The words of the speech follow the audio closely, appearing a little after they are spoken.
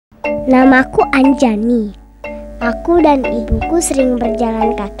Namaku Anjani. Aku dan ibuku sering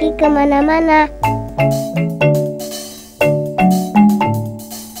berjalan kaki kemana-mana.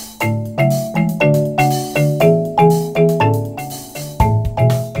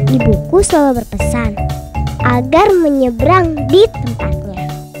 Ibuku selalu berpesan agar menyeberang di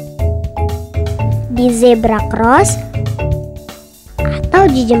tempatnya, di zebra cross atau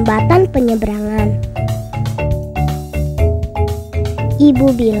di jembatan penyeberangan.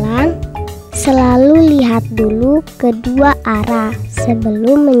 Ibu bilang selalu lihat dulu kedua arah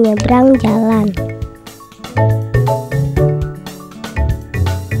sebelum menyeberang jalan.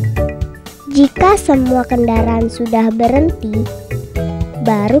 Jika semua kendaraan sudah berhenti,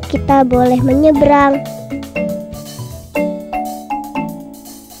 baru kita boleh menyeberang.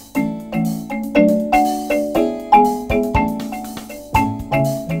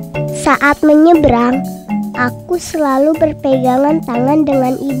 Saat menyeberang, aku selalu berpegangan tangan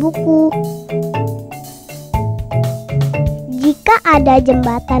dengan ibuku. Jika ada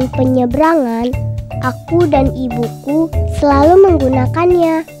jembatan penyeberangan, aku dan ibuku selalu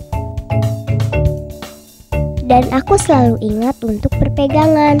menggunakannya. Dan aku selalu ingat untuk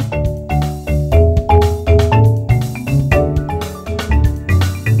berpegangan.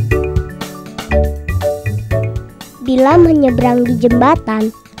 Bila menyeberang di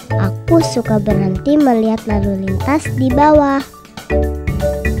jembatan, aku suka berhenti melihat lalu lintas di bawah.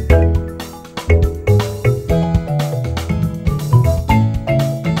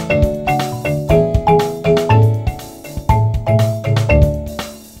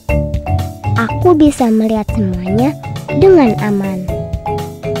 Aku bisa melihat semuanya dengan aman.